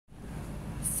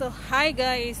So hi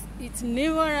guys, it's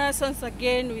Numerous once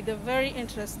again with a very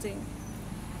interesting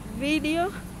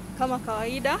video kama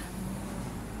kawaida.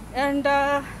 And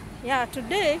yeah,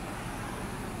 today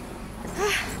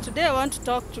I want to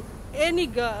talk to any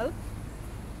girl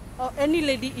or any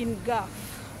lady in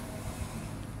Gulf,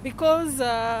 because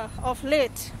of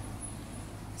late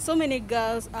so many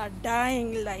girls are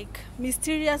dying like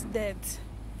mysterious deaths.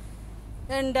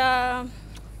 And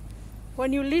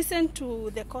when you listen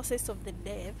to the causes of the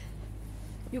death,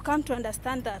 you come to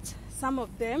understand that some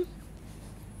of them,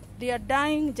 they are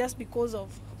dying just because of,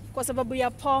 kwa sababu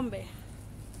ya pombe.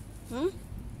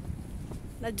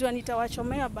 Najua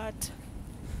nitawachomea, but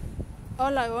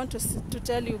all I want to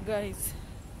tell you guys,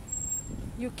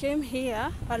 you came here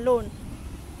alone.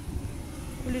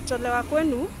 Ulitolewa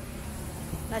kwenu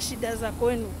na shida za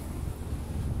kwenu.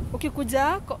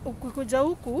 Ukikuja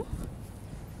huku,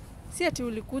 si ati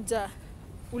ulikuja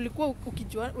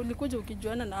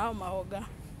ukijuana na hao maoga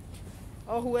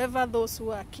or whoever those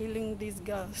who are killing these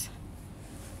girls,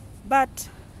 but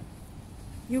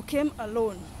you came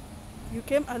alone. You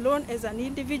came alone as an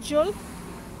individual.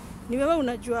 Ni wewe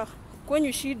unajua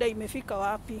kwenye shida imefika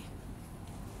wapi.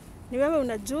 Ni wewe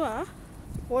unajua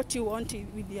what you want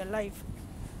with your life.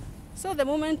 So the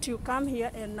moment you come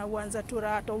here and uanza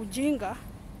turato ujinga,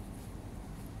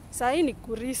 sahi ni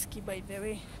kuriski, by the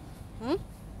way.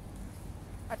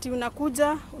 Ati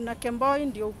unakuja unakemboi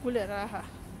ndio ukule raha.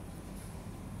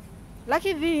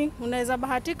 Lucky thing unaweza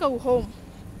bahatika uhome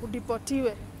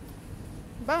udipotiwe,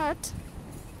 but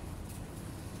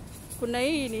kuna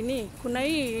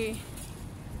hii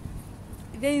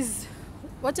there is,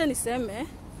 wacha niseme,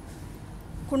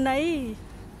 kuna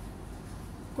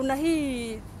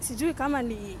hii sijui kama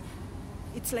ni,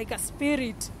 it's like a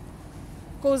spirit,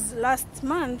 because last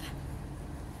month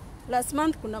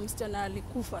kuna msichana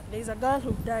alikufa. There is a girl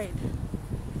who died.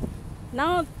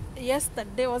 Now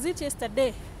yesterday, was it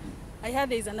yesterday, I heard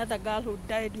there is another girl who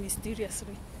died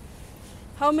mysteriously.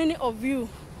 How many of you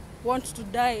want to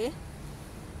die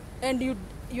and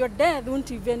your death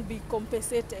won't even be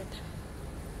compensated?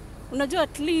 Unajua,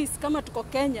 at least kama tuko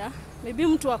Kenya, maybe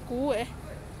mtu akuue,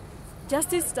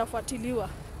 justice itafuatiliwa.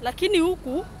 Lakini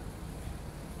huku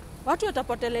watu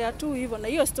watapotelea tu hivyo na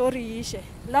hiyo story iishe.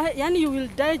 Yani you will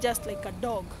die just like a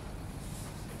dog.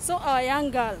 So our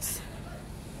young girls,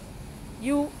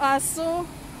 you are so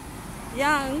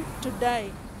young to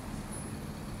die.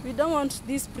 We don't want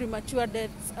these premature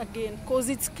deaths again,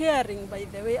 because it's scaring, by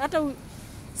the way. Hata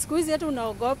siku hizi hata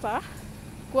unaogopa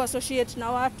kuassociate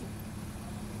na watu.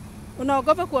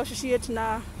 Unaogopa kuassociate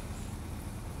na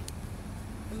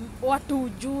watu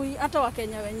ujui, hata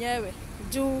Wakenya wenyewe.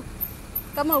 Juu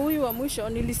kama huyu wa mwisho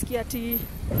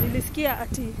nilisikia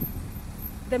ati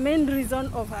the main reason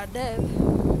of her death,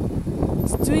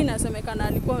 sijui inasemekana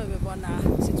alikuwa amebebwa na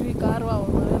sijui karwa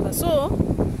or whatever. So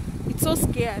it's so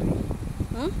scary.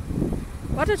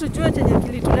 Watu tujue chenye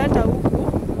kilituleta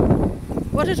huku.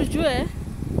 Watu tujue,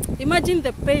 imagine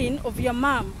the pain of your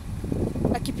mom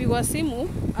akipigwa simu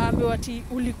aambiwa ati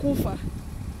ulikufa.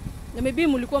 Na maybe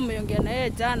mlikuwa mmeongea na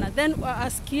yeye jana, then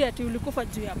asikie ati ulikufa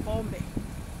juu ya pombe.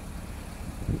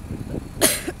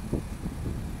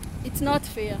 It's not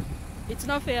fair. It's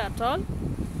not fair at all.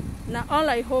 Now all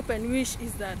I hope and wish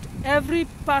is that every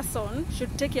person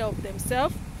should take care of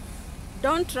themselves.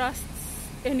 Don't trust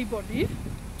anybody.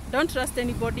 Don't trust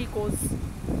anybody, because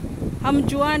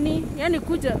hamjuani. Yani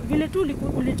kuja vile tu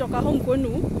ulitoka home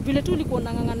kwenu, vile tu ulikuwa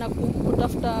unangangana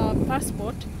kutafuta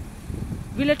passport,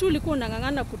 vile tu ulikuwa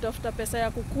unangangana kutafuta pesa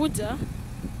ya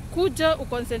kuja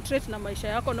uconcentrate na maisha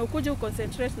yako, na ukuje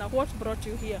uconcentrate na what brought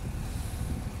you here.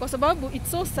 Kwa sababu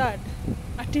it's so sad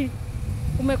ati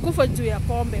umekufa juu ya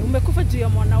pombe, umekufa juu ya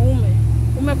mwanaume,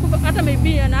 umekufa hata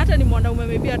maybe na hata ni mwanaume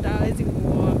maybe hata hawezi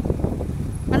kuoa.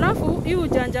 Alafu hii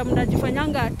ujanja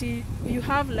mnajifanyanga ati you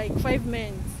have like 5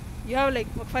 men. You have like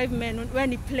 5 men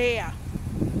when you player.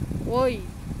 Oi,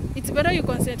 it's better you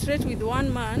concentrate with one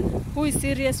man who is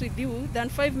serious with you than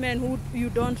 5 men who you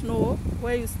don't know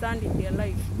where you stand in their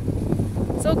life.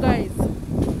 So guys,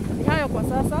 hayo kwa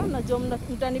sasa, najua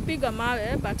mtanipiga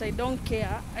mawe, but I don't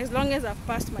care as long as I've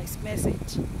passed my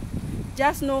message.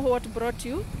 Just know what brought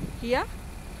you here.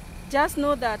 Just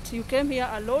know that you came here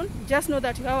alone. Just know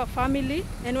that you have a family,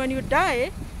 and when you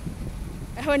die,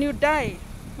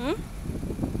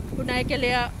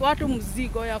 unaekelea watu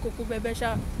mzigo ya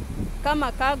kukubebesha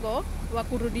kama cargo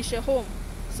wakurudishe home.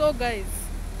 So guys,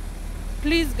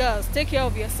 please girls, take care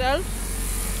of yourself.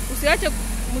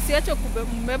 Msiache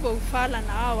kubeba ufala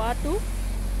na hao watu.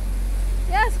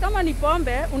 Yes, kama ni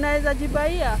pombe unaweza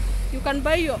jibaia You can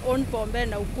buy your own pombe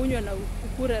na ukunywe na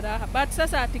ukure raha. But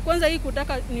sasa ati kwanza hii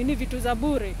kutaka nini vitu za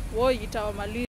bure, woi itawamaliza.